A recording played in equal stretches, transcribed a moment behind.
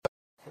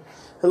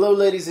Hello,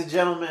 ladies and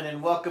gentlemen,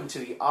 and welcome to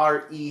the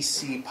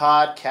REC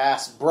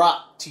podcast,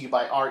 brought to you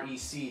by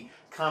REC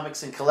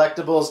Comics and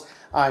Collectibles.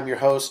 I'm your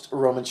host,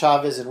 Roman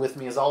Chavez, and with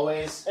me, as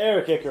always,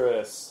 Eric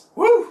Icarus.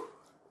 Woo!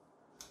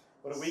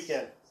 What a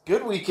weekend.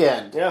 Good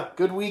weekend. Yeah.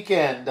 Good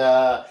weekend.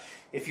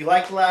 If you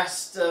liked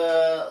last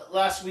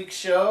week's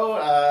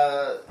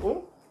show,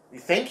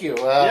 thank you.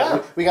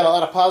 We got a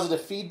lot of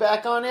positive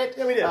feedback on it.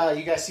 Yeah, we did.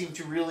 You guys seem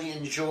to really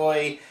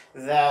enjoy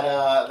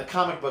that the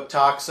comic book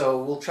talk,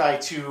 so we'll try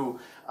to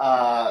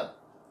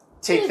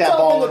take that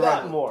ball and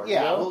run more.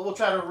 Yeah, you know? we'll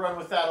try to run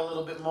with that a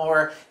little bit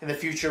more in the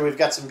future. We've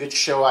got some good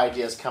show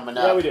ideas coming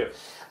up. Yeah, we do.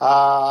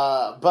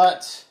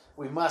 But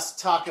we must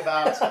talk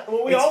about...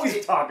 well, we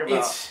always talk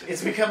about.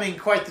 It's becoming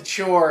quite the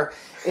chore,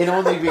 and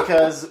only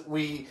because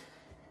we...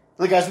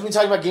 Look, guys, we've been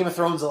talking about Game of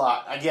Thrones a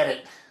lot. I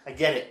get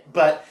it.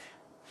 But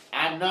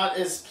I'm not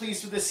as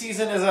pleased with this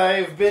season as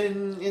I've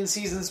been in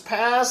seasons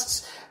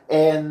past.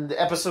 And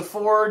episode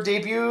 4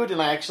 debuted,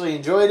 and I actually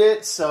enjoyed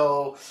it.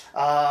 So,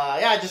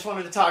 I just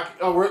wanted to talk.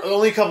 Oh, we're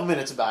only a couple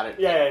minutes about it.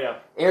 Yeah.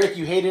 Eric,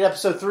 you hated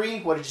episode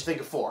 3. What did you think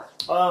of 4?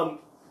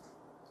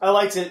 I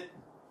liked it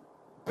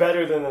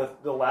better than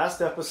the last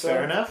episode.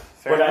 Fair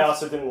enough. I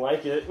also didn't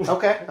like it.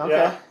 Okay.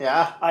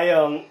 Yeah.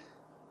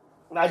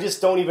 I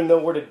just don't even know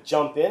where to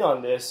jump in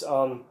on this.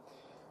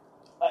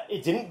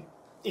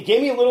 It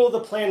gave me a little of the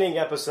planning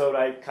episode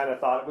I kind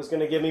of thought it was going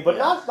to give me, but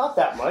not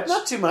that much.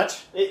 Not too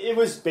much. It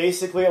was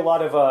basically a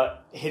lot of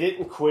hit it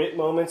and quit it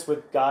moments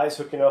with guys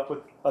hooking up with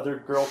other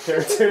girl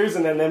characters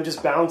and then them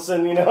just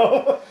bouncing, you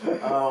know?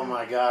 Oh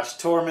my gosh.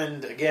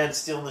 Tormund, again,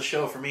 stealing the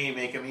show for me,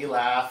 making me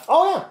laugh.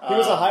 Oh yeah, he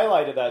was a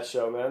highlight of that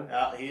show, man.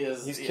 Yeah, he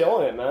is. He's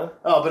killing it, man.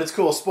 Oh, but it's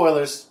cool.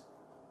 Spoilers.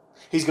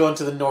 He's going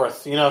to the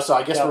north, so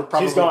I guess we're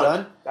probably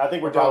done. I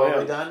think we're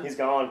probably done. He's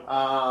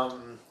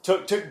gone.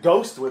 Took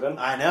Ghost with him.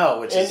 I know,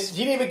 we didn't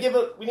even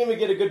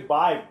get a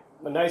goodbye,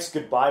 a nice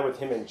goodbye with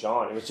him and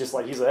John. It was just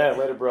like, he's like, hey,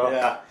 later, bro.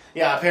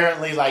 Yeah.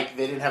 Apparently,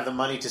 they didn't have the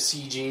money to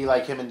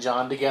CG him and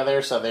John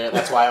together, so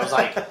that's why I was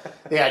like,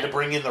 they had to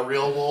bring in the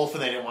real wolf,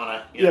 and they didn't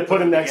want to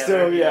put him next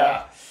to him.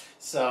 Yeah.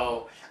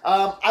 So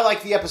I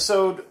liked the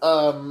episode.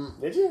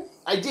 Did you?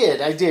 I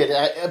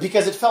did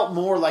because it felt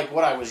more like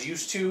what I was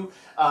used to.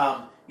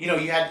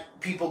 You had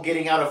people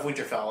getting out of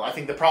Winterfell. I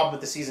think the problem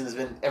with the season has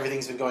been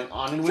everything's been going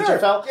on in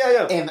Winterfell.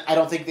 Yeah. And I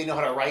don't think they know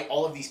how to write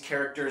all of these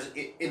characters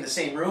in the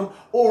same room,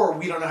 or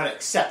we don't know how to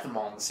accept them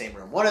all in the same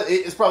room.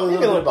 It's probably a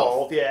little bit of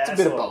both. Yeah, it's a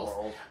bit of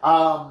both.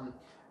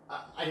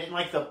 I didn't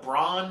like the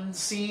Bronn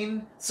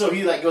scene. So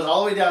he goes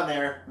all the way down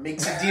there,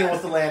 makes a deal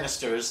with the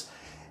Lannisters,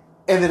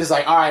 and then is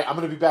like, all right, I'm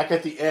going to be back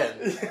at the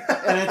end.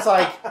 And it's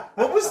like,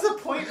 what was the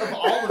point of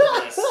all of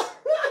this?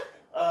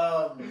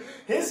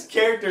 His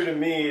character to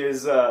me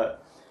is...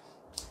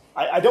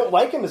 I don't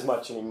like him as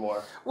much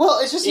anymore. Well,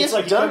 it's just he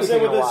comes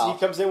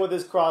in with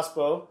his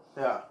crossbow,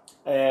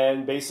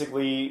 and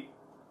basically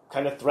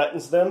kind of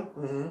threatens them,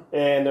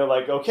 and they're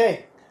like,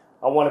 "Okay,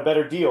 I want a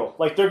better deal."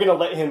 Like they're gonna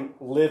let him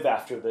live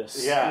after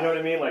this. Yeah, you know what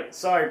I mean? Like,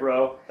 sorry,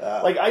 bro.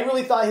 I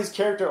really thought his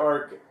character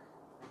arc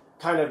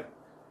kind of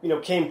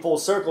came full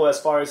circle as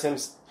far as him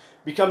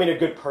becoming a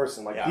good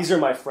person. These are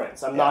my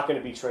friends. I'm not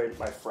going to betray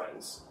my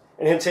friends.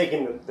 And him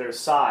taking their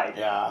side.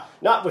 Yeah.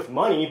 Not with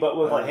money, but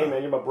with hey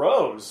man, you're my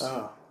bros.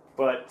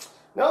 But,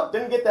 no,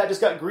 didn't get that.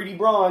 Just got greedy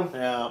Bronn.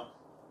 Yeah.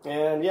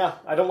 And,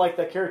 I don't like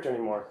that character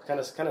anymore. Kind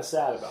of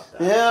sad about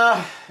that.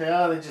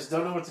 Yeah, they just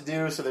don't know what to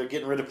do, so they're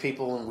getting rid of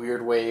people in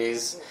weird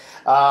ways.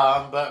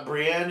 But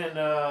Brienne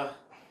and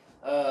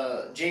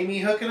Jaime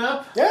hooking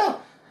up? Yeah.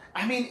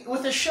 I mean,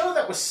 with a show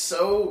that was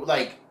so,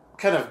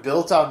 kind of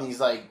built on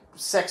these,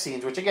 sex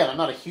scenes, which, again, I'm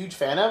not a huge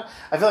fan of,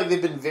 I feel like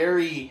they've been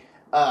very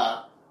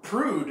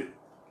prude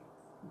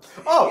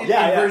in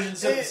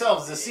versions of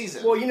themselves this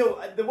season. Well,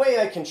 the way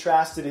I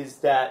contrast it is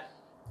that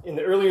in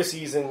the earlier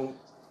season,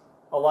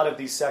 a lot of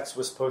these sex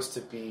was supposed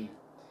to be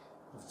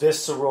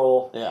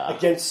visceral,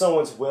 against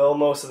someone's will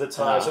most of the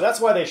time. So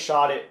that's why they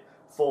shot it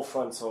full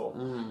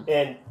frontal,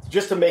 and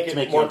just to make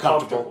it more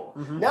comfortable.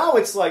 Now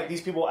it's like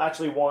these people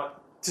actually want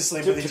to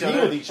sleep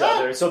with each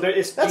other. So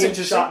it's being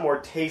shot more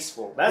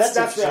tasteful. That's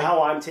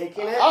how I'm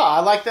taking it.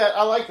 I like that.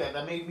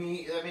 That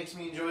makes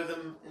me enjoy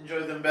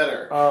them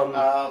better.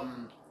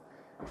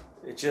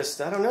 It just,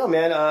 I don't know,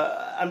 man.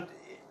 I'm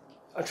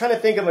trying to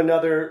think of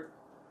another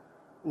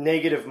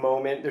negative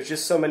moment. There's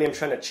just so many I'm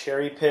trying to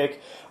cherry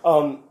pick.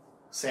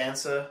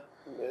 Sansa?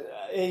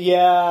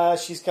 Yeah,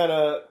 she's kind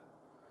of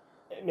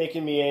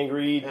making me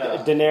angry.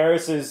 Yeah.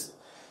 Daenerys is...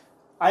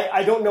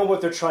 I don't know what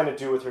they're trying to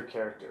do with her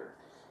character.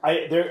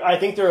 I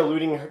think they're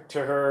alluding to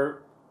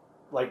her,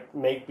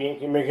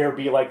 making her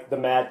be like the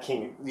Mad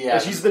King. Yeah.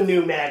 She's the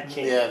new Mad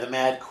King. Yeah, the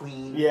Mad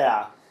Queen.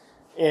 Yeah.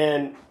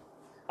 And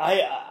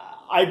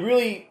I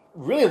really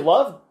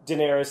loved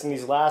Daenerys in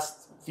these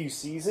last few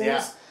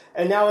seasons,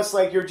 and now it's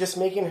like you're just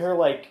making her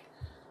like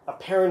a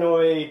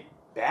paranoid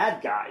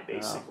bad guy,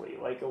 basically,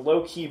 like a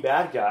low-key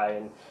bad guy,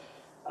 and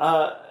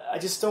I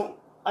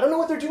don't know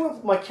what they're doing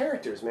with my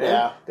characters, man.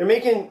 Yeah. They're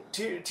making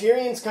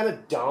Tyrion's kind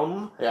of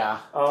dumb. Yeah.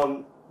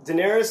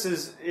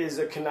 Daenerys is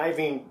a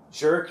conniving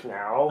jerk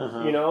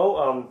now,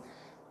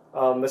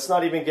 Let's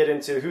not even get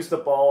into who's the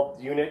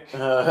bald eunuch.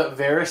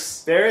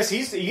 Varys. Varys,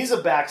 he's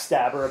a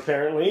backstabber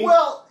apparently.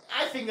 Well,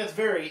 I think that's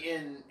very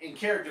in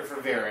character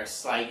for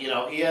Varys. Like,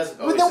 he has.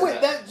 But no,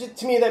 wait, that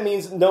to me that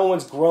means no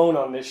one's grown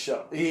on this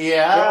show.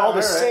 Yeah, they're all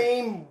the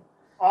same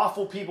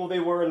awful people they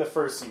were in the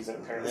first season.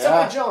 Apparently,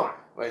 yeah. except for Jon.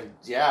 Well,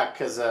 yeah,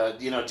 because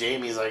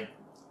Jaime's like,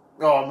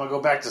 oh, I'm gonna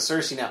go back to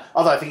Cersei now.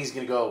 Although I think he's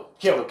gonna go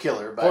kill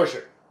her. But for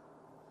sure.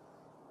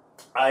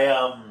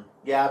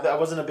 I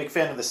wasn't a big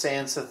fan of the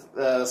Sansa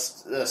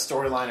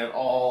storyline at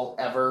all,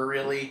 ever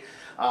really.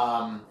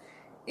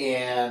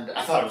 And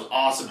I thought it was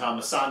awesome how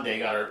Missandei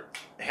got her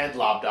head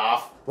lobbed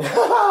off.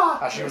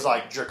 How she was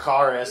like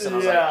Dracarys, and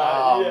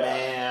I was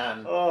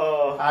man.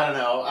 Oh. I don't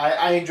know.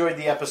 I enjoyed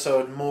the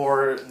episode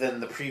more than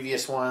the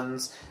previous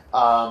ones.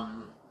 I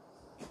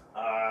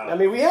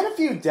mean, we had a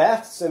few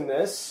deaths in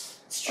this.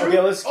 It's true. Okay,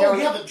 let's count. Oh,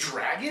 yeah, the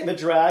dragon? The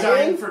dragon?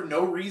 Dying for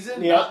no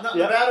reason? Yeah, Not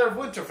the Battle of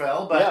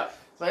Winterfell, but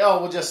it's like,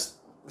 we'll just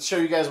show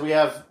you guys we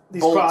have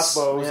these bolts.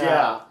 Crossbows,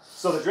 yeah.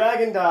 So the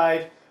dragon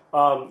died.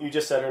 You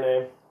just said her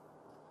name.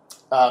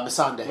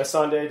 Missandei.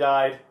 Missandei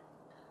died.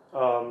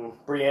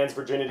 Brienne's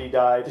virginity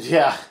died.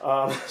 Yeah.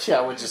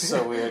 Which is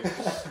so weird.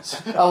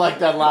 I like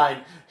that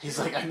line. He's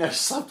like, I never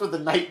slept with a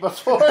knight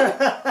before.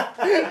 That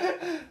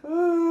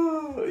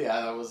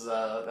was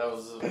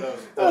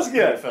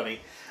good.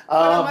 Funny.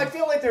 I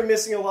feel like they're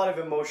missing a lot of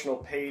emotional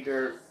pay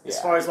dirt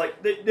as far as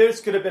like this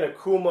could have been a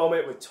cool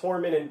moment with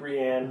Tormund and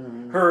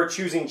Brienne, her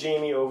choosing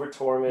Jaime over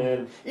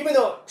Tormund, even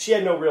though she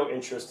had no real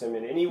interest in him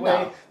in any way.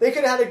 No. They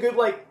could have had a good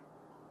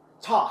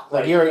talk,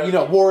 like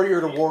you're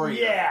warrior to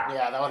warrior.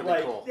 Yeah, that would have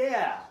been cool.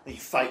 Yeah, you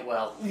fight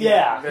well.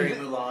 Yeah, very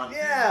Mulan.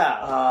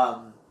 Yeah,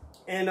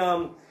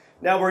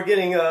 now we're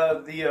getting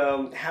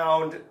the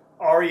Hound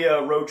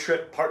Arya road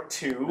trip part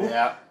 2.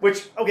 Yeah,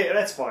 which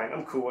that's fine.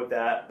 I'm cool with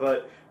that,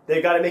 but they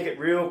got to make it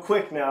real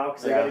quick now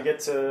because they got to get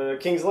to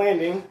King's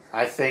Landing.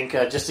 I think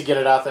just to get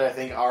it out there, I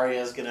think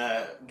Arya's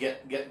gonna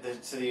get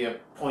to the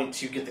point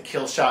to get the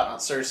kill shot on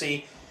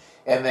Cersei,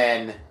 and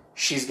then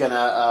she's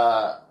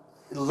gonna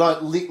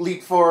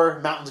leap for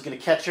her. Mountain's gonna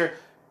catch her.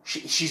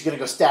 She's gonna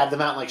go stab the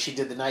Mountain like she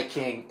did the Night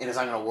King, and it's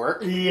not gonna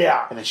work.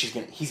 Yeah, and then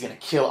he's gonna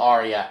kill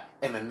Arya,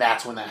 and then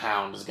that's when the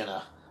Hound is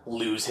gonna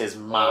lose his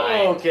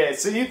mind. Okay,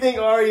 so you think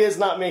Arya's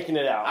not making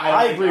it out?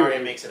 I agree. Arya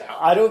makes it out.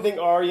 I don't think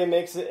Arya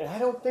makes it, and I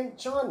don't think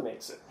Jon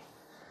makes it.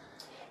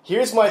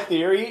 Here's my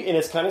theory, and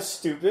it's kind of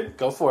stupid.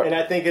 Go for it. And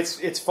I think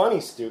it's funny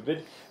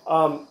stupid.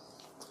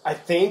 I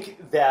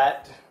think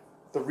that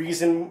the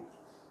reason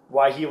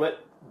why he let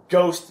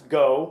Ghost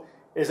go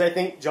is I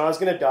think Jon's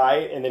going to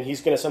die, and then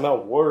he's going to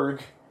somehow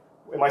warg.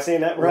 Am I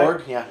saying that right?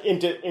 Warg, yeah.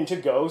 Into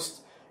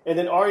Ghost, and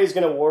then Arya's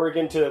going to warg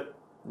into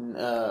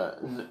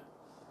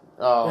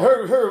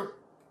her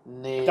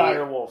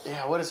dire wolf.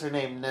 Yeah, what is her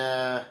name?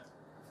 I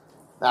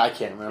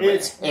can't remember.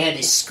 It's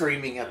Andy's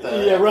screaming at the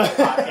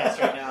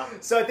podcast right now.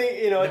 So I think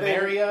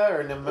Nymeria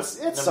or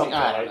it's something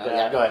like that.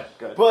 Yeah, go ahead.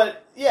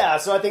 But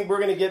so I think we're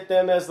going to get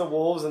them as the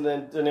wolves, and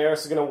then Daenerys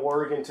is going to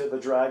warg into the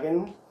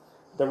dragon.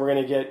 Then we're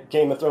going to get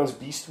Game of Thrones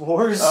Beast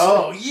Wars.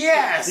 Oh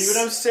yes! See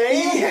what I'm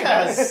saying?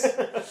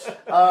 Yes.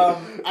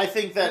 I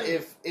think that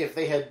if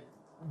they had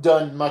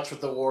done much with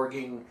the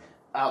warging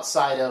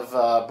outside of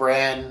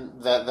Bran,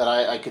 that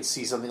I could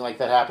see something like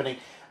that happening.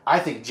 I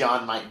think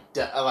Jon might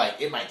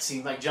it might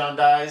seem like Jon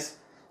dies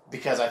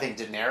because I think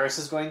Daenerys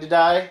is going to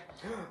die,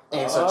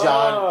 and so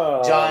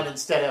Jon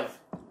instead of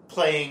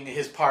playing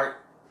his part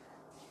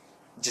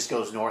just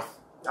goes north.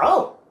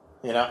 Oh,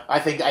 I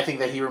think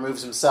that he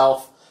removes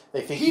himself. They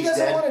think he's dead.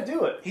 He doesn't want to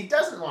do it. He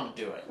doesn't want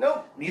to do it.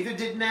 Nope. Neither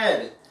did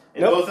Ned.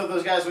 And both of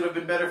those guys would have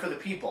been better for the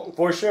people.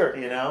 For sure.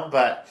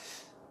 But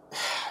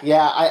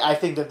yeah, I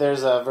think that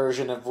there's a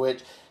version of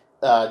which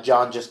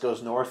Jon just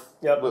goes north.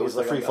 Yep. With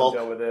the free folk. I'm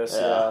done with this.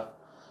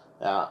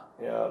 Yeah. I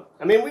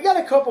mean, we got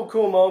a couple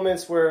cool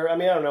moments where I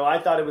don't know. I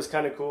thought it was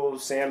kind of cool.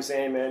 Sam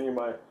saying, "Man, you're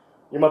my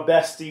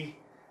bestie."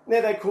 And they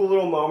had that cool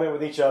little moment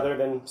with each other.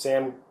 Then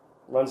Sam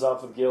runs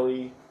off with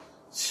Gilly.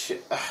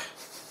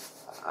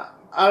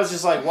 I was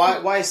just like,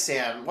 why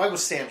Sam? Why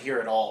was Sam here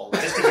at all?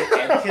 Just to get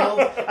Ed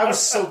killed? I was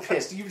so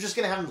pissed. You were just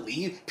going to have him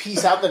leave?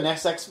 Peace out the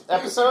next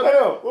episode? I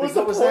know. What was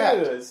the point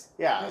of this?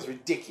 Yeah, it was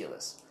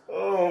ridiculous.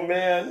 Oh,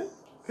 man.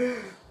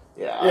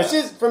 Yeah. It's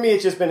just, for me,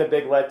 it's just been a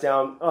big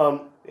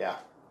letdown. Yeah.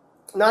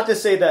 Not to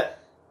say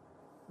that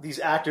these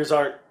actors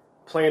aren't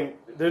playing...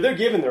 They're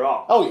giving their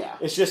all. Oh, yeah.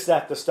 It's just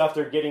that the stuff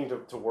they're getting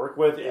to work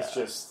with is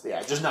just...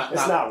 Yeah, just not...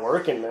 It's not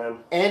working, man.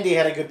 Andy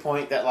had a good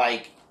point that,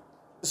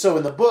 so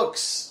in the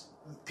books...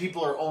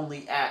 People are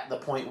only at the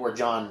point where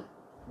Jon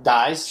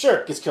dies.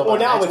 Sure. Gets killed by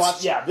the Night's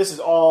Watch. Yeah, this is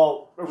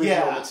all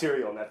original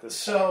material at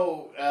this point.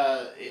 So,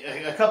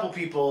 a couple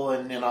people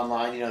and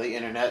online, the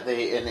internet,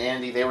 and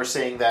Andy, they were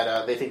saying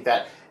that they think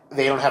that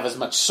they don't have as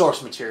much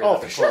source material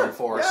that they're pulling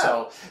for. Yeah.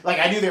 So,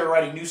 I knew they were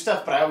writing new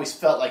stuff, but I always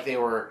felt like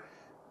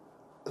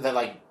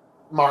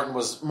Martin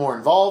was more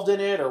involved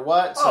in it, or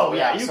what? So,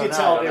 you could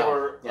tell they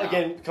were,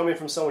 again, coming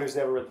from someone who's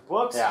never read the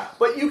books,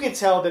 but you could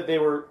tell that they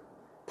were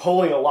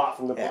pulling a lot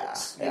from the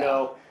books,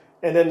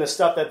 and then the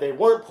stuff that they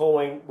weren't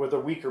pulling were the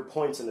weaker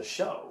points in the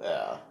show.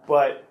 Yeah.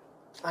 But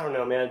I don't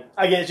know, man.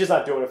 Again, it's just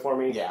not doing it for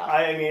me. Yeah.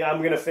 I mean, I'm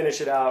going to finish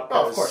it out.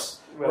 Oh, of course.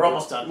 We're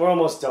almost done. We're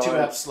almost done. 2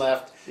 eps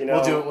left. You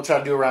know, We'll try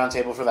to do a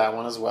roundtable for that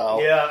one as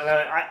well.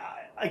 Yeah.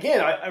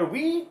 Are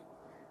we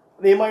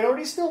the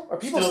minority still? Are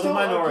people still the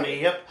minority?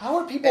 Yep. How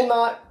are people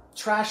not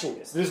trashing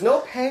this? There's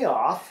no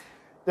payoff.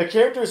 The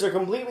characters are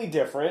completely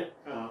different.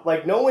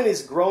 Like, no one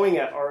is growing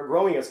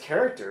as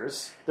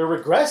characters. They're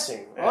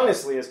regressing,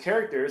 honestly, as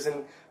characters.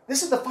 And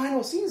this is the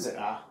final season.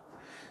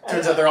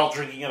 Turns out they're all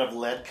drinking out of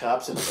lead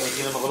cups and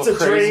making them a little it's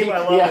crazy. A dream. I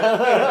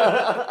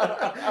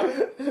love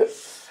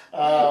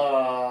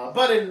it.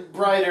 But in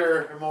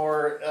brighter,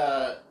 more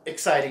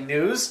exciting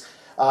news,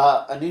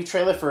 a new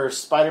trailer for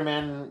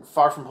Spider-Man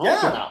Far From Home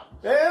came out.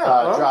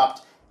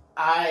 Dropped.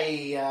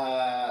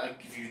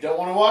 If you don't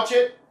want to watch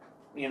it,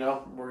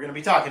 we're going to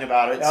be talking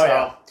about it.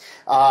 I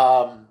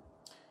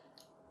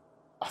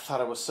thought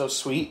it was so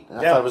sweet.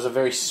 I thought it was a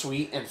very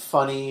sweet and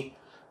funny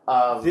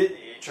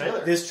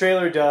trailer. This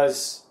trailer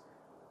does...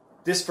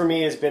 This, for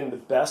me, has been the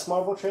best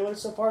Marvel trailer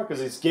so far, because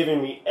it's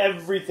given me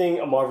everything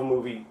a Marvel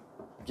movie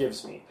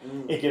gives me.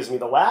 It gives me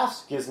the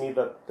laughs, gives me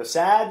the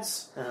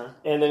sads,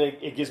 and then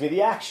it gives me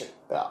the action.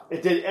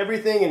 It did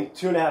everything in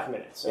 2.5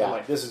 minutes. I'm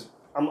like,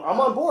 I'm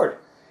on board.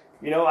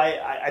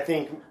 I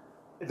think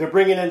they're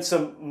bringing in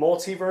some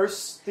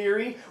multiverse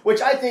theory,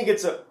 which I think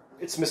it's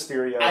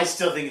Mysterio. I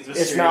still think it's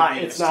Mysterio.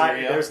 It's not.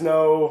 There's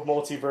no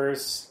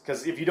multiverse,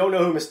 because if you don't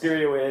know who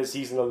Mysterio is,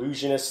 he's an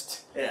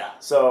illusionist. Yeah.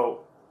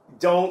 So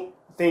don't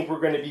think we're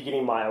going to be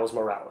getting Miles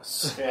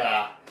Morales.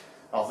 Yeah.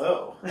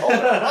 Although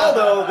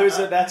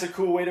that's a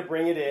cool way to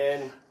bring it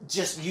in.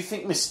 You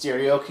think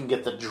Mysterio can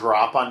get the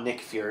drop on Nick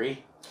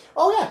Fury?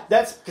 Oh yeah,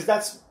 that's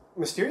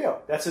Mysterio.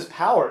 That's his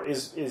power,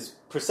 is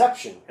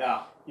perception.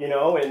 Yeah.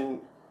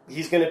 And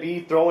he's going to be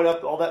throwing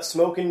up all that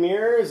smoke and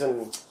mirrors,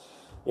 and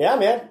yeah,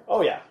 man.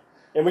 Oh yeah.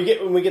 And we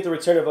get the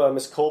return of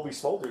Miss Colby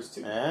Smulders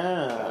too.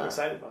 I'm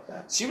excited about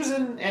that. She was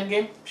in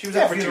Endgame. She was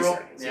at for 2 Funeral.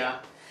 seconds. Yeah.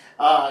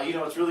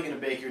 What's really going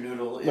to bake your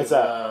noodle is What's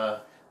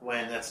that?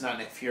 When that's not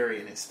Nick Fury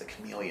and it's the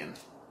Chameleon.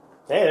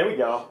 Hey, there we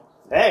go.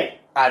 Hey,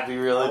 I'd be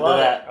really into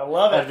that. I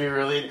love it. I'd be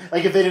really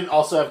like if they didn't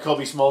also have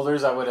Colby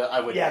Smulders. I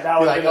would. Yeah, that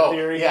would be a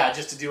theory. Yeah,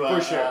 just to do a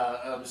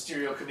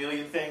Mysterio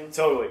Chameleon thing.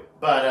 Totally.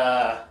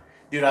 But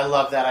dude, I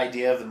love that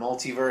idea of the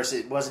multiverse.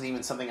 It wasn't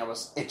even something I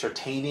was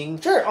entertaining.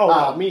 Sure. Oh,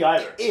 no, me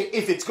either.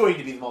 If it's going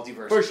to be the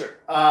multiverse, for sure.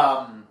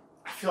 I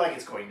feel like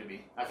it's going to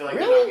be. I feel like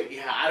really.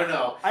 I don't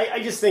know.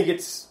 I just think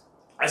it's.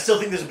 I still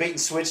think there's a bait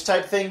and switch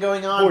type thing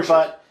going on, for sure.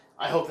 but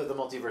I hope that the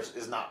multiverse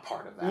is not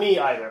part of that. Me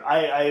either.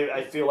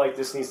 I feel like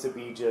this needs to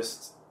be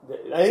just...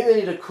 I think they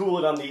need to cool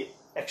it on the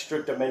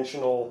extra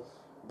dimensional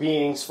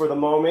beings for the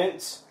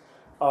moment.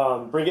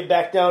 Bring it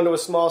back down to a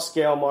small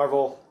scale,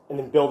 Marvel, and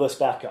then build us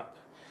back up.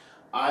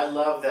 I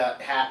love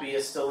that Happy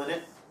is still in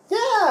it.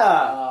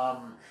 Yeah!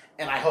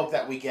 And I hope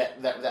that we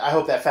get that. I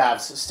hope that Favs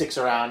sticks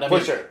around. I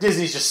mean, sure.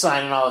 Disney's just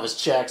signing all of his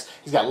checks.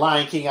 He's got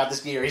Lion King out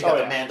this year. He's got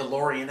The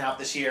Mandalorian out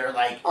this year.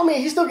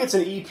 He still gets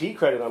an EP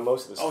credit on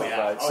most of this stuff,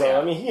 right?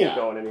 So he ain't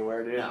going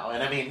anywhere, dude. No,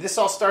 and this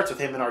all starts with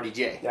him and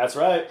RDJ. That's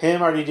right.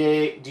 Him,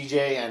 RDJ,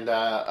 DJ,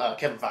 and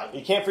Kevin Feige.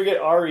 You can't forget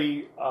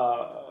Ari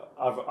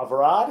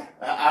Avarad.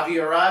 Avi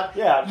Arad.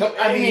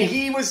 Yeah,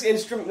 he was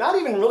not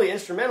even really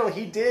instrumental.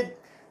 He did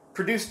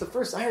produce the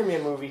first Iron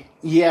Man movie.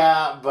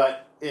 Yeah,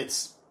 but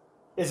it's.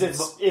 Is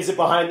it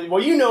behind?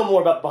 Well, you know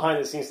more about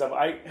behind the scenes stuff.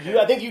 I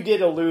think you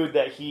did allude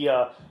that he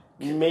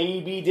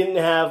maybe didn't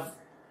have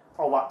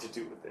a lot to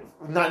do with it.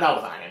 Not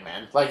with Iron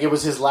Man. It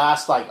was his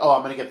last. I'm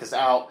going to get this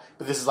out.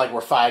 But this is where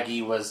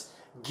Feige was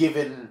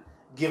given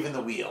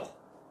the wheel.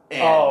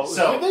 And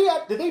so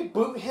did they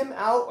boot him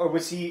out, or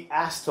was he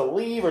asked to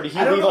leave, or did he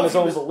leave on his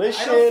own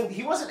volition?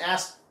 He wasn't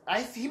asked.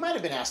 He might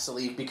have been asked to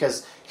leave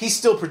because he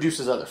still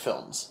produces other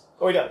films.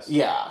 Oh, he does.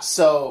 Yeah,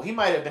 so he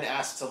might have been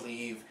asked to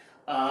leave.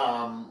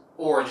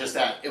 Or just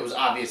that it was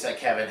obvious that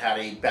Kevin had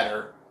a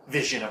better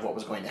vision of what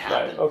was going to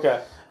happen. Right.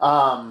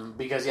 Okay.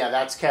 Because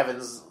that's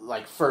Kevin's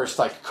first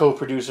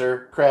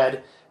co-producer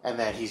cred, and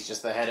then he's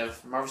just the head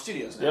of Marvel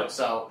Studios now. Yep.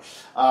 So,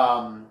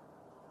 I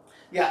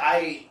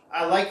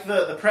like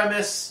the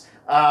premise.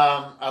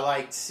 I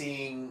liked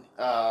seeing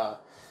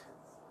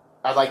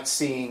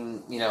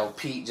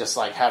Pete just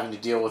having to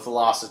deal with the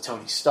loss of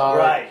Tony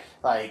Stark.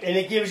 Right. And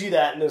it gives you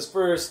that in those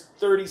first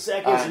 30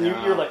 seconds, and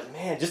you're like,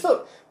 man,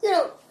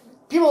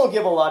 people don't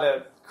give a lot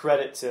of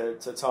credit to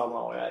Tom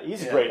Holland.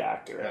 He's a great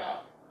actor. Yeah.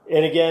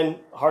 And again,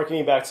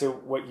 harkening back to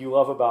what you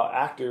love about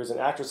actors and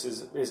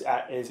actresses is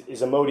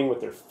emoting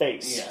with their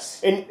face.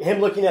 Yes. And him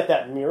looking at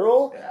that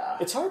mural,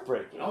 it's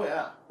heartbreaking. Oh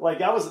yeah.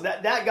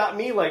 That got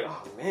me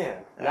oh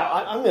man. Yeah. Now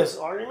I miss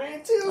Iron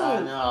Man too.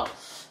 I know.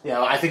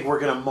 I think we're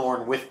gonna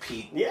mourn with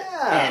Pete.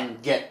 Yeah.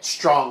 And get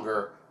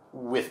stronger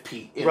with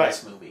Pete in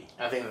this movie.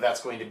 I think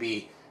that's going to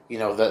be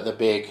the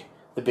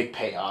big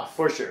payoff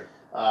for sure.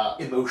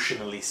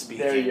 Emotionally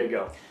speaking. There you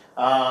go.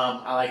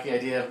 I like the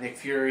idea of Nick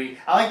Fury.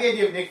 I like the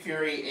idea of Nick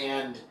Fury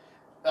and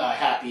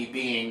Happy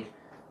being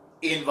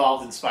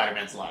involved in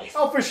Spider-Man's life.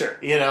 Oh, for sure.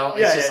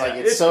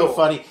 It's it's so cool.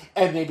 funny.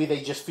 And maybe they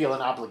just feel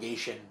an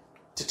obligation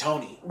to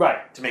Tony.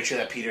 Right. To make sure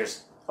that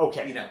Peter's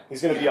okay.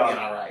 He's going to be all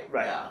right.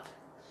 Right.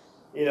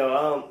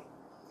 Yeah.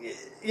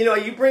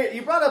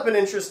 You brought up an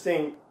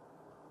interesting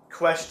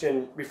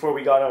question before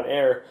we got on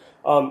air.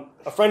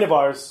 A friend of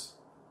ours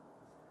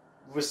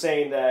was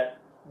saying that,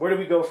 where do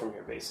we go from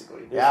here,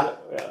 basically? Yeah,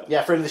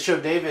 friend of the show,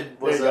 David,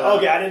 was...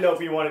 okay, I didn't know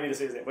if you wanted me to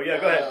say his name, but yeah,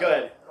 go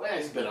ahead. Well,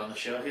 he's been on the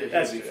show.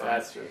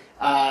 That's true.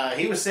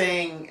 He was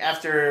saying,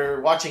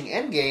 after watching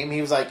Endgame,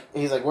 he was like,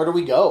 where do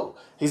we go?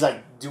 He's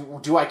like,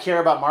 do I care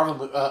about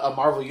a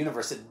Marvel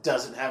universe that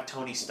doesn't have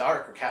Tony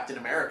Stark or Captain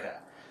America?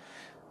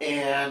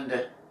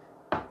 And,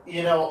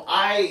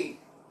 I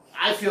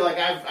feel like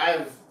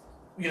I've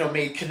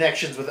made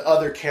connections with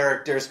other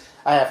characters.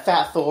 I have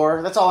Fat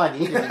Thor. That's all I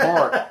need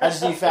anymore. I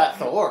just need Fat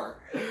Thor.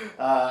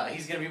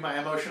 He's gonna be my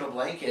emotional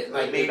blanket.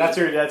 Like maybe that's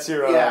your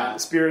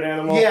spirit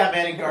animal. Yeah,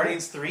 man. In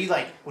Guardians 3,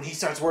 like when he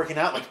starts working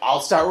out, like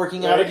I'll start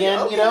working out again.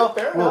 Okay,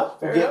 fair enough.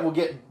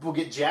 We'll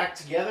get jacked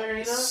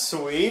together.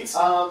 Sweet.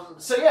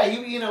 So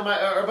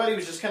yeah, our buddy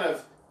was just kind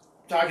of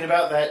talking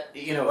about that.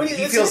 He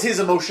feels his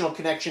emotional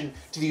connection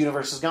to the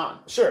universe is gone.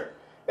 Sure,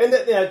 and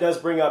that does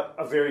bring up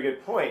a very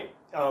good point.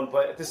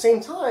 But at the same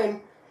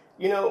time,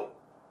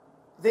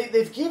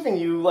 they've given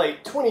you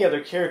like 20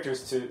 other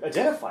characters to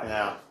identify.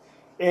 Yeah.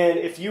 And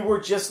if you were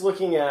just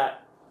looking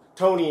at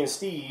Tony and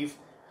Steve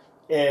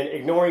and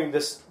ignoring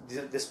this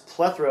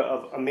plethora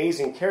of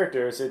amazing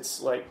characters,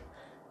 it's like,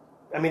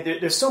 I mean,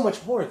 there's so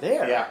much more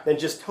there than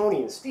just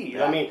Tony and Steve.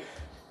 Yeah. I mean,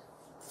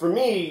 for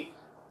me,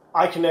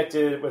 I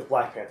connected with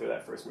Black Panther,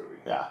 that first movie.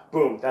 Yeah.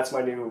 Boom. That's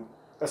my new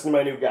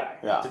guy.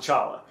 Yeah.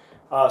 T'Challa.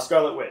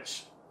 Scarlet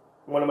Witch.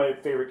 One of my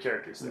favorite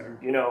characters there.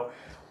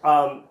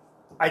 Mm-hmm.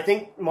 I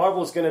think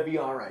Marvel's going to be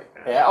all right.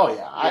 Man. Yeah. Oh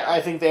yeah. I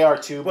think they are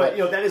too. But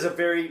that is a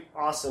very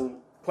awesome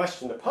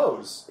question to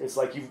pose. It's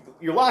like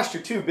you lost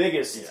your two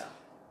biggest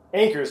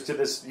anchors to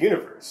this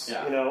universe.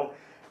 Yeah.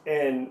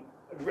 And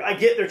I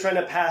get they're trying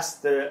to pass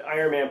the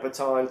Iron Man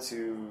baton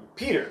to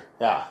Peter.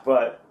 Yeah.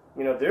 But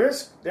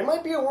there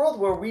might be a world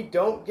where we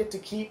don't get to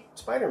keep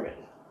Spider-Man.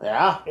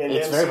 Yeah,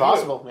 it's very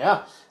possible.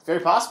 Yeah, it's very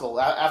possible.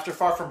 After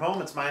Far From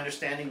Home, it's my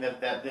understanding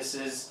that this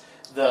is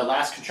the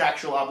last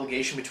contractual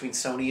obligation between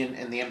Sony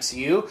and the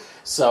MCU.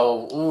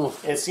 So,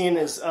 and seeing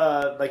as,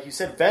 like you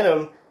said,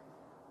 Venom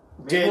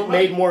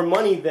made more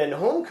money than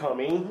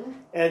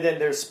Homecoming, and then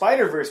their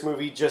Spider-Verse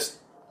movie just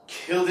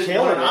killed it,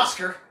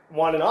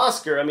 won an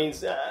Oscar. I mean,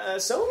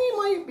 Sony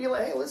might be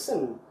like, hey,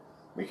 listen,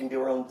 we can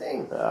do our own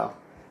thing. Yeah.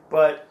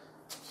 But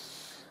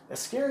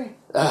that's scary.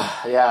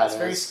 It's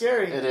very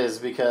scary. It is,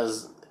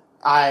 because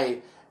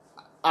I've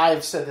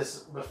said this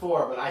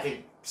before, but I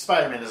think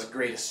Spider-Man is the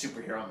greatest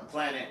superhero on the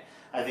planet.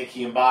 I think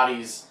he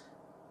embodies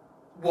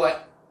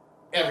what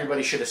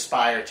everybody should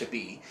aspire to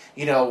be.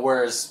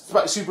 Whereas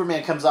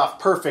Superman comes off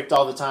perfect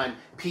all the time,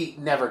 Pete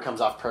never comes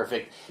off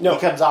perfect. No.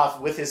 He comes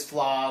off with his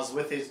flaws,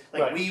 with his...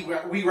 Like,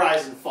 right. we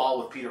rise and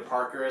fall with Peter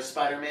Parker as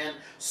Spider-Man.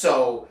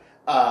 So,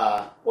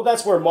 well,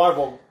 that's where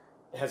Marvel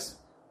has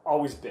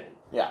always been.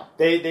 Yeah.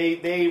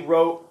 They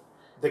wrote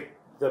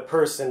the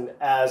person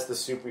as the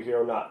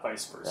superhero, not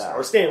vice versa. Yeah.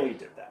 Or Stan Lee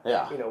did that.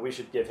 Yeah. We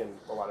should give him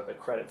a lot of the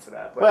credit for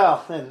that. But,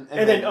 well, and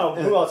then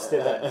who else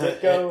did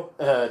that?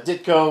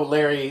 Ditko,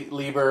 Larry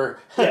Lieber.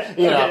 Yeah.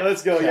 Okay,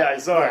 let's go. Yeah,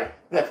 sorry.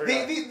 That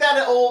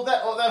whole.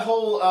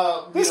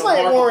 This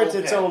might warrant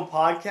its own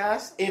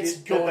podcast. It's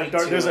going to.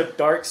 There's a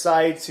dark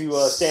side to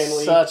Stan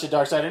Lee. Such a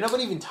dark side. And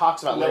nobody even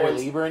talks about Larry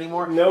Lieber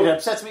anymore. No. It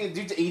upsets me. The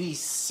dude's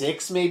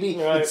 86, maybe.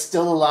 Right. It's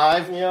still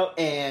alive. Yep.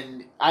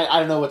 And I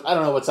don't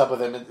know what's up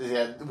with him.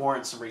 It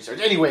warrants some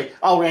research. Anyway,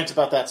 I'll rant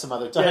about that some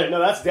other time. Yeah, no,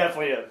 that's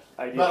definitely an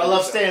idea. But I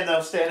love Stan,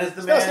 though. Stan is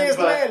the man. Stan is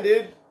the man,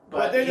 dude.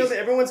 But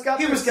everyone's got.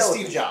 He was the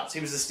Steve Jobs. He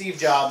was the Steve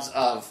Jobs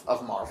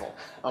of Marvel.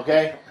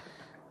 Okay,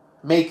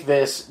 make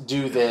this,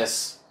 do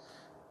this.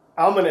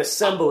 I'm gonna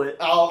assemble it.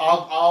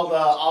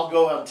 I'll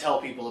go and tell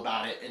people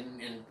about it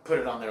and put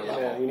it on their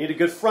level. Man, you need a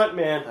good front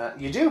man.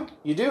 You do.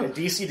 And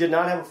DC did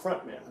not have a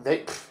front man.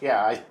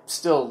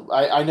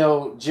 I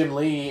know Jim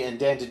Lee and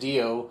Dan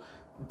DiDio,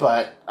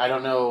 but I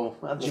don't know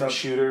Jim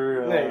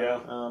Shooter. There you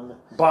go.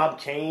 Bob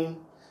Kane.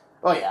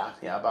 Oh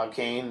yeah, Bob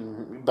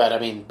Kane. But I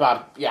mean,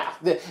 Bob. Yeah,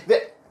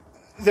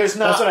 there's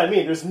not. That's what I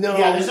mean. There's not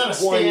a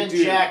Stan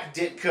Jack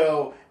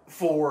Ditko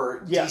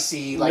for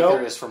DC like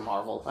there is for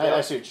Marvel. I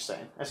see what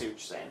you're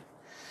saying.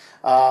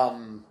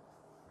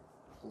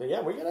 But yeah,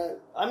 we're gonna.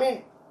 I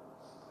mean,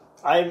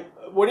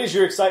 what is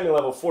your excitement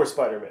level for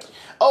Spider-Man?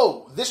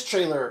 Oh, this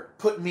trailer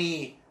put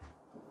me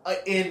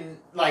in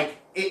like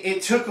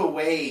it took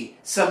away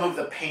some of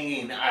the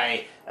pain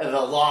the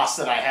loss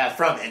that I had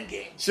from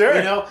Endgame.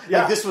 Sure,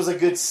 like this was a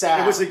good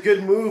salve. It was a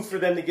good move for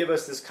them to give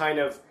us this kind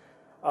of.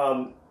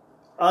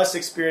 Us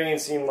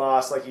experiencing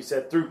loss, like you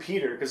said, through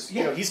Peter, because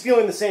he's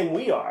feeling the same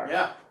we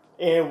are,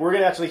 and we're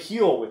gonna actually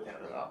heal with him.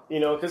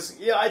 Because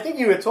I think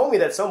you had told me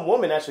that some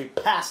woman actually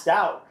passed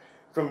out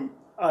from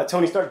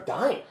Tony Stark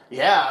dying.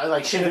 Yeah,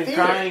 like she had been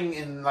crying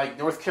in like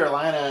North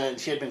Carolina, and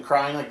she had been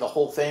crying like the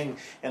whole thing,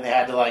 and they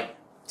had to like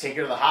take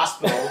her to the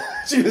hospital.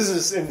 She was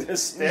just in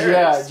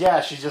hysterics. Yeah,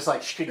 she just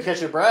like she couldn't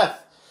catch her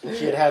breath.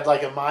 She had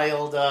like a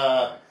mild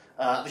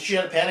She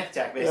had a panic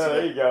attack, basically. Yeah,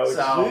 there you go.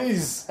 So,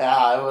 jeez.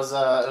 yeah, it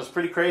was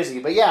pretty crazy.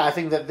 But yeah, I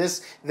think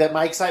that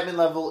my excitement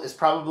level is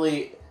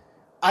probably...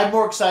 I'm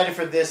more excited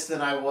for this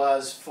than I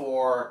was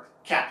for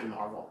Captain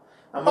Marvel.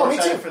 I'm more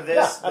excited for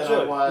this than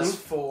I was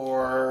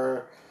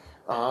for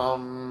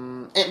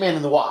Ant-Man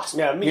and the Wasp.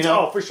 Yeah, me too.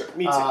 Oh, for sure.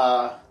 Me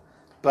too.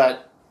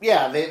 But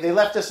yeah, they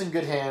left us in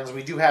good hands.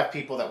 We do have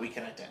people that we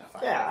can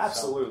identify. Yeah, with,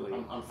 absolutely.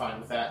 So I'm fine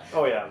with that.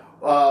 Oh yeah.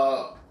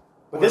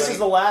 But this is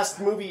the last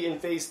movie in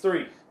Phase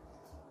 3.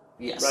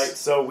 Yes. Right.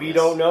 So we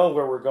don't know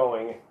where we're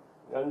going.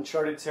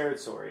 Uncharted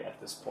territory at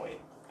this point.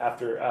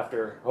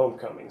 After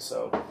Homecoming.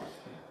 So.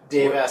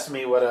 Dave asked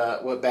me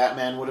what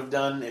Batman would have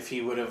done if he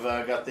would have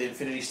got the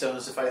Infinity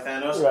Stones to fight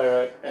Thanos.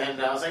 Right.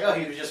 And I was like,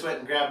 he just went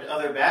and grabbed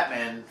other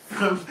Batman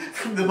from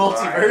the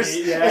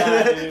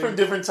multiverse, from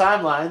different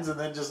timelines, and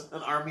then just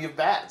an army of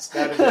bats.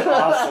 That'd be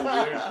awesome,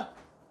 dude.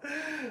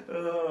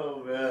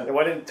 Oh, man. And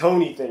why didn't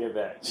Tony think of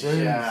that?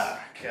 Jeez. Yeah,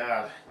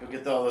 God. Go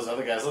get all those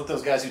other guys. Let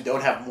those guys who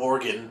don't have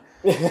Morgan.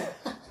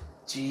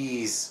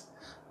 Jeez.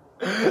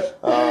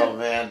 Oh,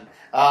 man.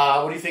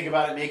 What do you think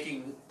about it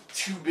making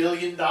 $2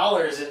 billion in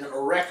a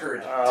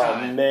record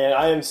time? Oh, man.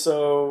 I am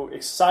so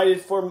excited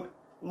for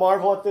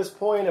Marvel at this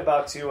point,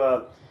 about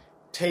to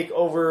take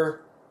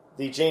over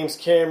the James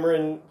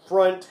Cameron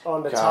front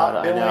on the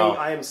top billing.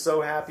 I am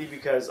so happy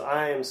because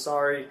I am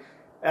sorry.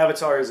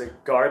 Avatar is a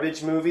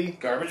garbage movie.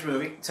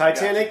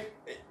 Titanic,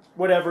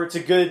 whatever. It's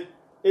a good...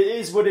 It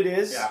is what it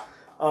is. Yeah.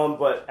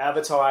 But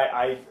Avatar,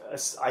 I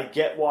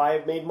get why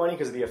it made money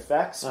because of the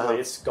effects, but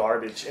it's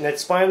garbage. And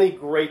it's finally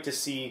great to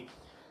see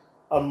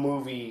a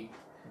movie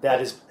that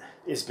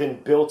has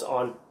been built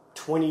on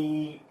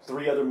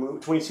 22 other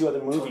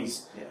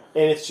movies,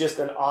 and it's just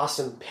an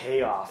awesome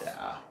payoff.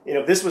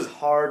 Yeah. This was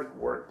hard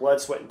work,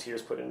 blood, sweat, and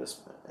tears put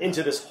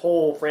into this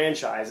whole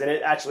franchise, and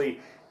it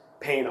actually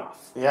paying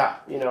off. Yeah.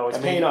 It's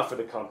paying off for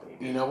the company.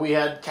 We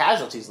had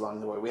casualties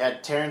along the way. We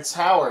had Terrence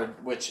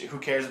Howard, which who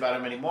cares about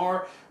him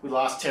anymore? We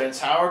lost Terrence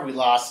Howard. We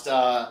lost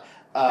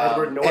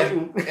Edward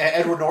Norton.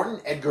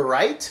 Edgar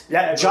Wright.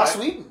 Yeah, Joss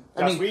Whedon.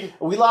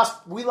 We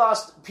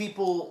lost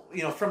people,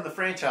 from the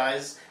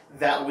franchise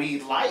that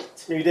we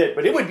liked. You did,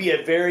 but it would be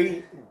a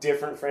very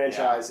different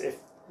franchise if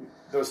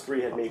those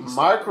three had made.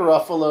 Mark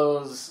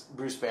Ruffalo's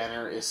Bruce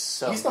Banner is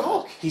so. He's the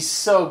Hulk. He's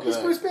so good. He's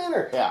Bruce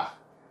Banner. Yeah.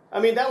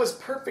 That was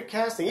perfect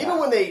casting. Even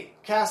when they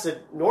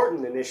casted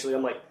Norton initially,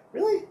 I'm like,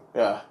 really?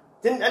 Yeah.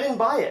 I didn't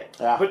buy it.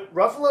 Yeah. But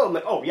Ruffalo, I'm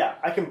like, oh yeah,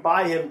 I can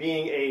buy him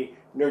being a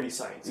nerdy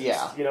scientist.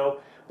 Yeah.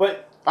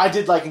 But I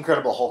did like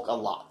Incredible Hulk a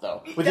lot,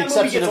 though, with the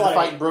exception of the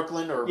fight in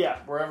Brooklyn or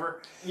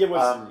wherever. It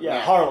was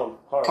Harlem.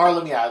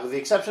 Harlem, with the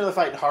exception of the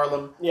fight in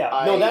Harlem.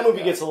 Yeah, that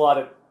movie gets a lot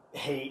of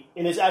hate,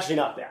 and it's actually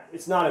not bad.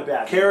 It's not a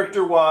bad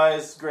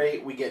character-wise,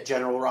 great. We get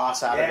General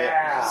Ross out of it,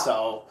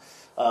 so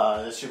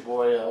that's your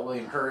boy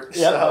William Hurt.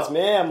 Yeah, that's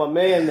my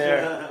man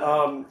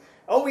there.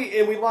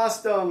 We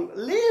lost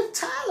Liv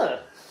Tyler.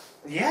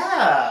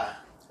 Yeah.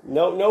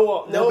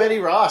 No Betty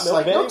Ross.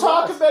 No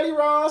talk of Betty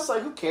Ross.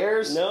 Who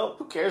cares? No.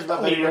 Who cares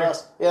about Betty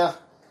Ross? Yeah.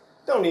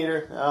 Don't need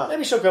her.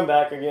 Maybe she'll come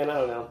back again. I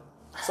don't know.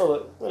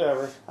 So,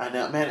 whatever. I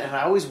know, man. And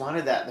I always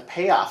wanted the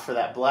payoff for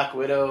that Black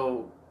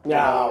Widow.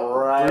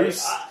 Right.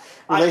 Bruce.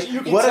 You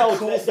can tell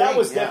that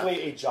was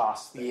definitely a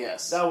Joss thing.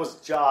 Yes. That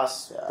was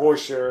Joss for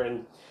sure.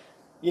 And,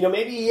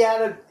 maybe he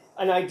had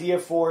an idea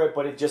for it,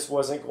 but it just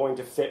wasn't going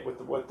to fit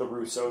with what the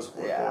Russos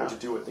were going to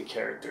do with the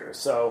character.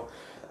 So,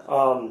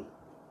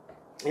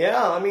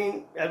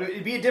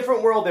 it'd be a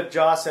different world if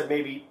Joss had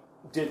maybe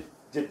did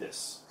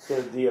this,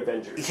 the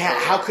Avengers. Yeah,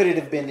 how could it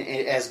have been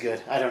as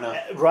good? I don't know.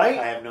 Right?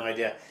 I have no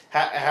idea.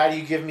 How do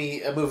you give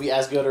me a movie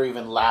as good or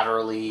even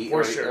laterally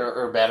or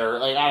better?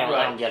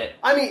 I don't get it.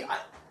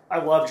 I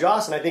love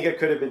Joss, and I think it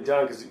could have been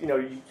done because,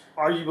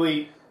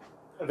 arguably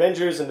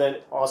Avengers and then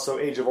also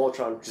Age of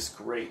Ultron, just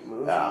great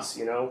movies,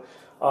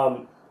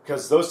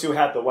 because those two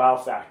had the wow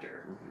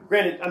factor. Mm-hmm.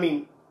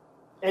 Granted,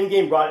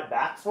 Endgame brought it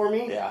back for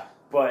me. Yeah.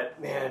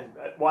 But, man,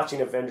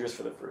 watching Avengers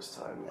for the first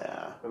time.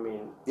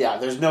 Yeah.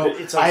 There's no...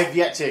 I have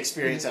yet to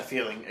experience that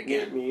feeling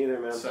again. Me either,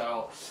 man.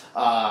 So,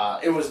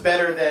 it was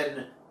better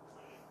than...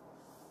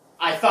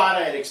 I thought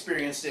I had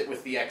experienced it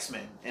with the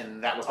X-Men,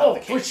 and that was not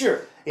the case. For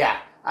sure. Yeah.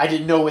 I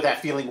didn't know what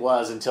that feeling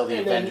was until the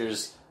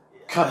Avengers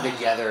come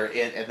together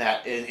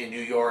in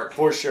New York.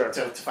 For sure.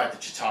 To fight the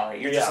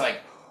Chitauri. You're just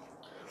like,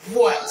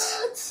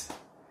 what?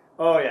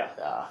 Oh, yeah.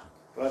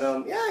 But,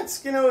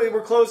 it's,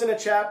 we're closing a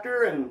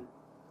chapter, and...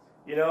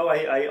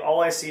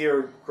 all I see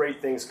are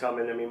great things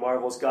coming.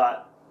 Marvel's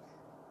got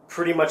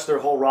pretty much their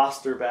whole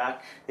roster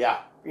back. Yeah.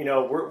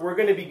 We're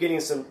going to be getting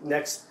some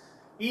next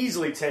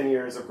easily 10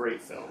 years of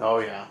great film. Oh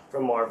yeah.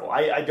 From Marvel.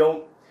 I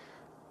don't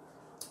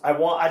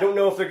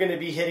know if they're going to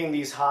be hitting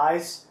these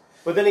highs,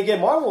 but then again,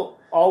 Marvel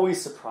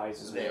always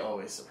surprises me. They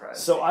always surprise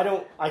me. So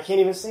I can't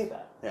even say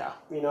that. Yeah.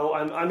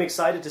 I'm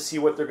excited to see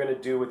what they're going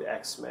to do with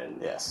X-Men.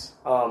 Yes.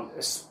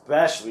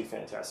 Especially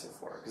Fantastic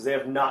Four, because they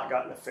have not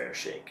gotten a fair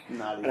shake.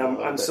 Not even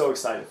I'm so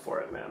excited for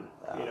it, man.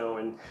 Yeah.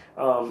 And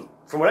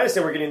from what I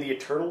understand, we're getting the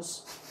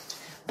Eternals.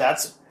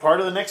 that's part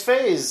of the next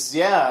phase.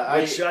 Yeah,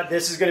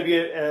 This is going to be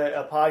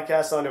a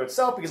podcast unto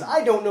itself because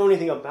I don't know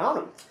anything about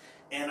him,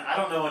 and I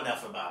don't know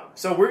enough about him.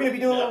 So we're going to be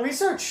doing a little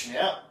research.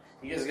 Yeah.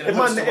 If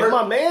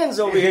my man's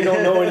over here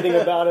don't know anything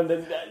about him,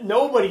 then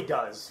nobody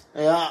does.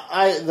 Yeah,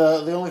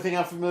 the only thing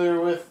I'm familiar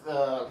with,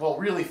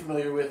 really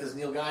familiar with, is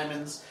Neil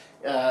Gaiman's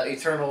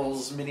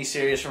Eternals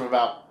miniseries from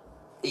about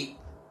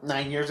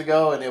 8-9 years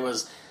ago, and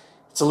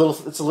it's a little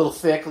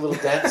thick, a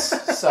little dense.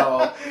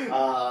 So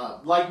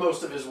like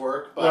most of his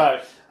work,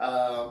 but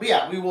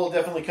yeah, we will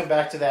definitely come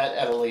back to that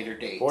at a later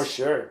date for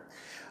sure.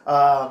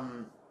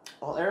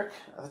 Well, Eric,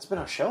 that's been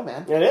our show,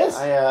 man. It is.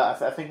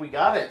 I think we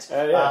got it.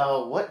 Yeah.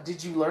 What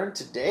did you learn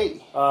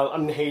today?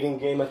 I'm hating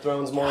Game of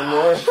Thrones more and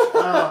more.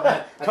 Oh,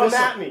 man. Come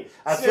at me.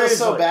 I feel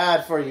so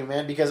bad for you,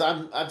 man, because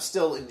I'm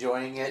still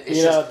enjoying it.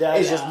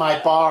 It's just my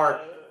bar.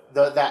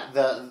 Where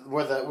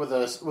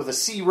the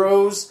sea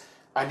rose.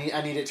 I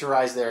need it to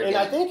rise there again. And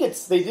I think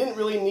they didn't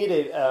really need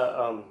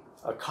a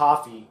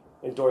coffee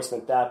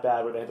endorsement that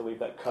bad where they had to leave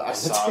that cup. I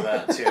saw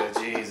that too.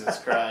 Jesus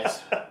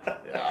Christ.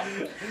 Yeah.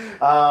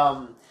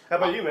 How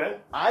about you, man?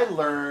 I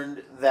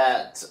learned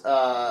that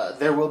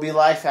there will be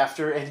life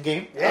after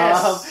Endgame.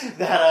 Yes.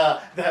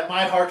 That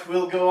my heart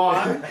will go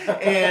on,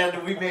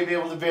 and we may be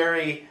able to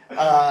bury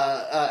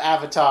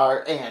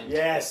Avatar and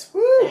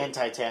and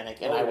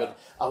Titanic, and I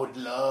would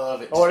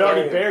love it. Oh, it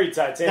already buried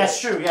Titanic. That's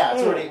true. Yeah,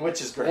 it's already,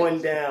 which is great.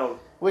 One down.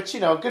 Which,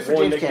 good for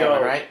James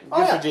Cameron, right?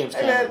 Good for James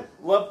Cameron. And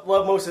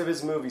love most of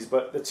his movies,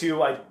 but the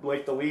two I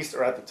like the least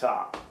are at the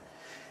top.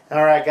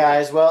 All right,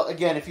 guys. Well,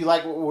 again, if you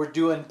like what we're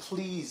doing,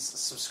 please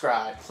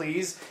subscribe,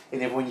 please.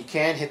 And if when you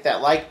can, hit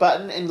that like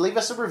button and leave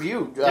us a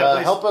review.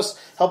 Help us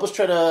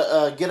try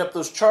to get up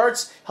those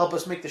charts. Help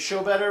us make the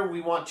show better.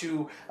 We want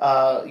to,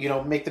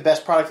 make the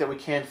best product that we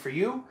can for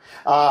you.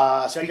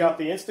 Check out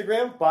the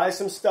Instagram. Buy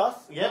some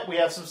stuff. Yep, we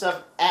have some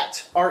stuff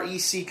at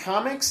REC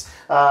Comics.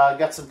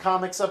 Got some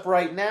comics up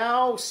right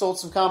now. Sold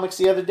some comics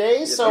the other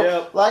day.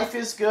 So life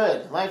is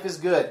good. Life is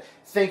good.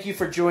 Thank you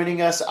for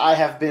joining us. I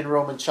have been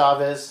Roman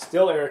Chavez.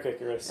 Still Eric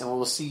Icarus. And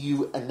we'll see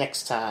you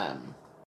next time.